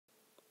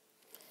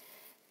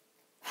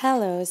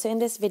Hello, so in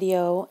this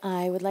video,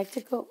 I would like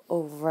to go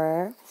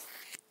over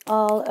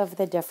all of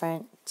the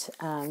different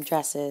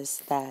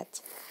dresses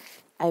that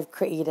I've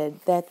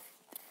created that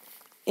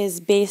is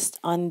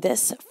based on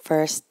this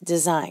first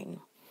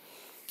design.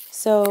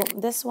 So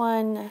this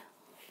one,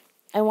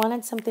 I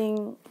wanted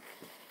something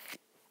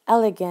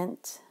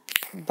elegant,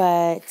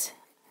 but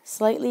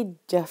slightly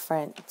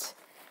different.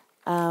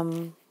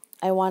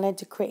 I wanted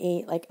to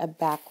create like a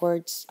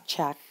backwards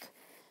check.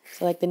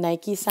 So like the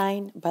Nike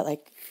sign, but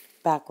like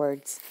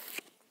backwards.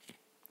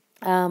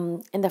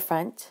 In the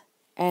front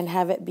and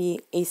have it be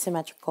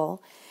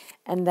asymmetrical,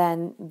 and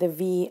then the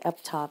V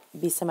up top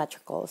be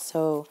symmetrical.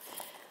 So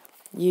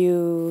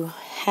you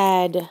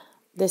had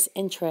this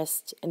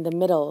interest in the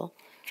middle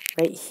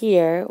right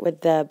here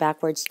with the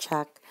backwards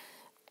check,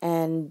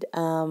 and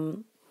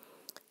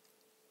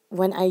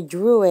when I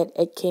drew it,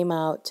 it came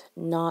out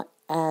not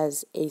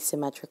as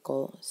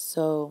asymmetrical.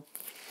 So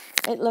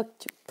it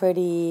looked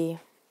pretty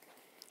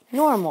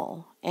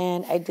normal,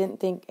 and I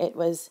didn't think it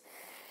was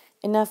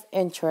enough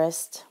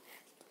interest.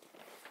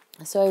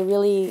 So I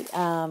really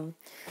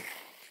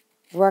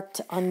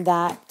worked on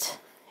that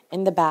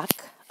in the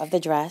back of the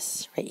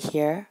dress right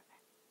here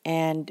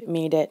and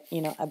made it,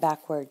 a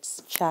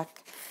backwards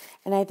check.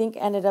 And I think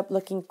ended up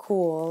looking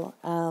cool.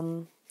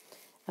 I'm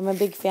a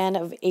big fan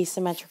of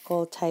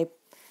asymmetrical type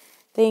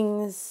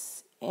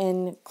things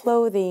in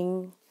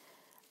clothing,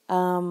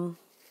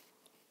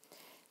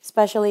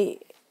 especially,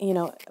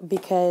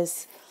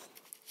 because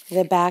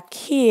the back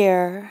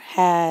here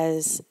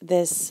has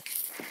this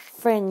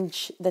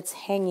fringe that's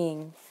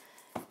hanging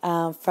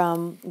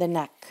from the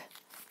neck.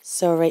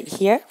 So right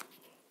here,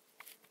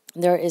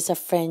 there is a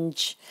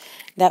fringe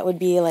that would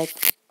be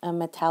like a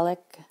metallic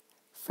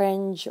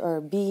fringe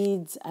or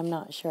beads, I'm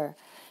not sure.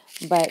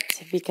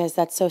 But because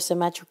that's so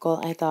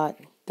symmetrical, I thought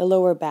the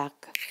lower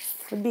back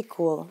would be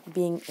cool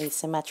being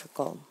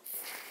asymmetrical.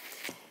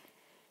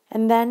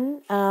 And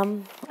then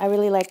I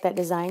really like that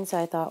design,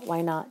 so I thought, why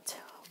not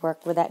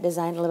work with that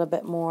design a little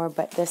bit more,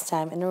 but this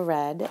time in a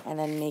red, and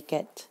then make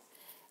it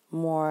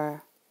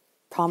more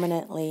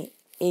prominently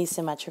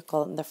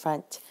asymmetrical in the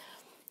front.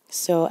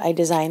 So I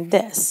designed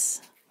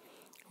this,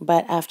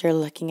 but after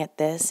looking at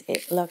this,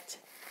 it looked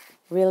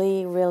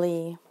really,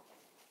 really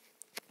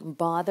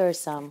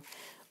bothersome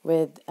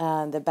with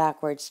the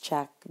backwards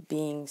check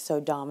being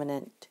so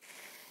dominant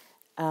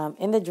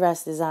in the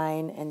dress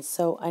design and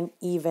so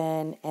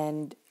uneven,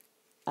 and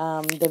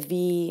the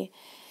V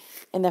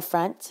in the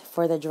front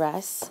for the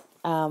dress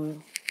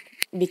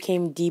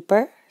became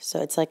deeper,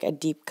 so it's like a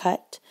deep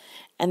cut,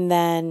 and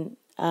then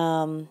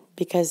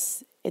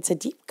because it's a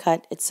deep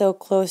cut, it's so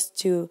close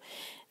to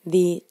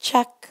the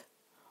check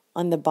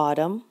on the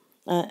bottom,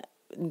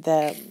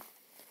 the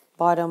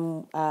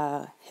bottom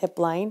hip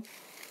line,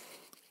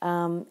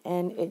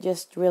 and it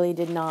just really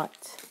did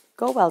not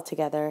go well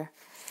together.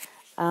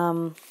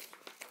 The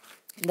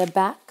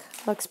back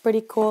looks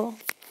pretty cool.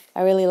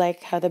 I really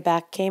like how the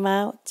back came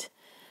out,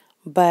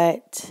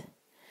 but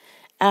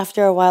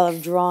after a while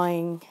of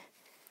drawing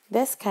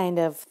this kind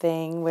of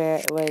thing where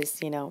it was,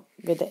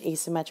 with the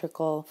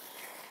asymmetrical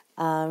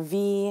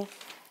V,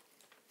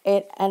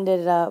 it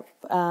ended up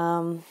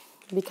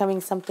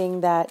becoming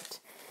something that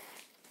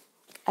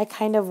I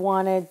kind of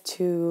wanted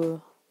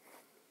to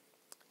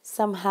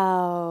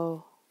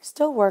somehow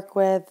still work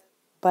with,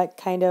 but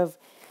kind of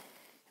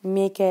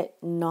make it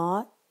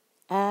not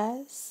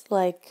as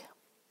like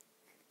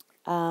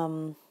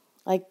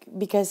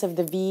because of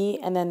the V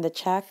and then the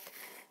check,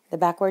 the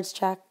backwards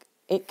check,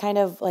 it kind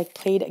of like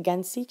played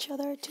against each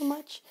other too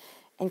much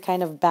and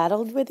kind of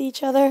battled with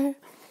each other.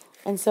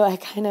 And so I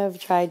kind of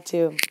tried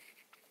to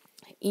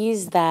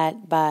ease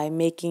that by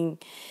making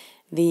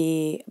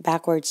the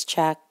backwards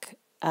check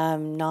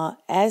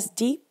not as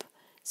deep.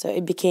 So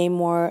it became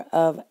more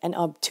of an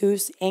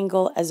obtuse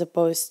angle as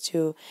opposed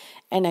to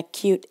an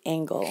acute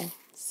angle.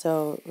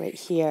 So right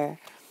here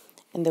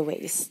in the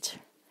waist,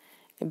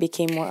 it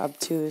became more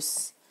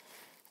obtuse.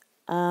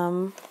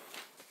 And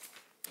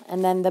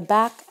then the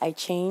back I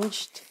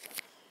changed.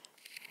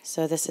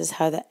 So this is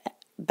how the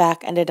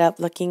back ended up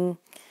looking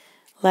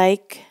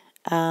like.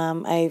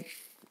 I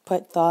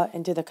put thought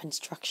into the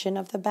construction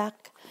of the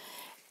back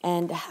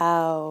and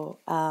how,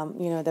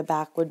 the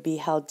back would be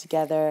held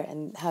together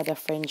and how the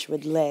fringe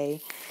would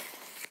lay.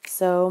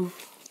 So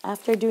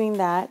after doing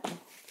that,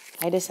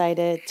 I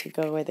decided to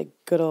go with a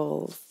good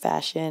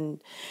old-fashioned,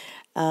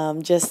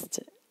 just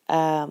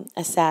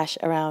a sash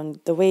around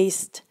the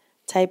waist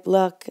type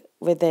look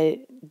with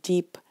a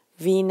deep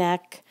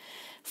V-neck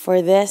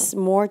for this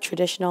more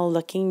traditional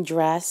looking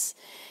dress,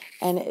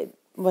 and it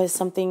was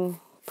something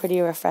pretty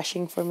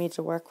refreshing for me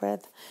to work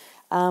with.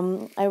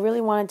 I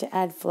really wanted to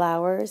add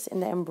flowers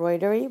in the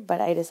embroidery,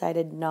 but I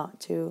decided not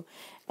to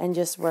and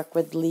just work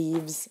with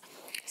leaves.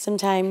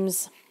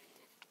 Sometimes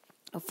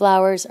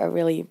flowers are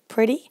really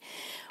pretty,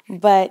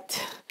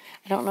 but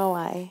I don't know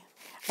why.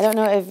 I don't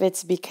know if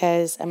it's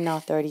because I'm now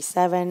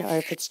 37 or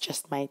if it's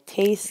just my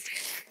taste.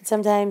 But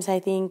sometimes I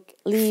think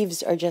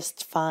leaves are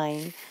just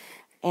fine,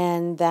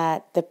 and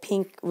that the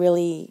pink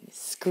really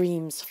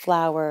screams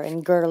flower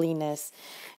and girliness.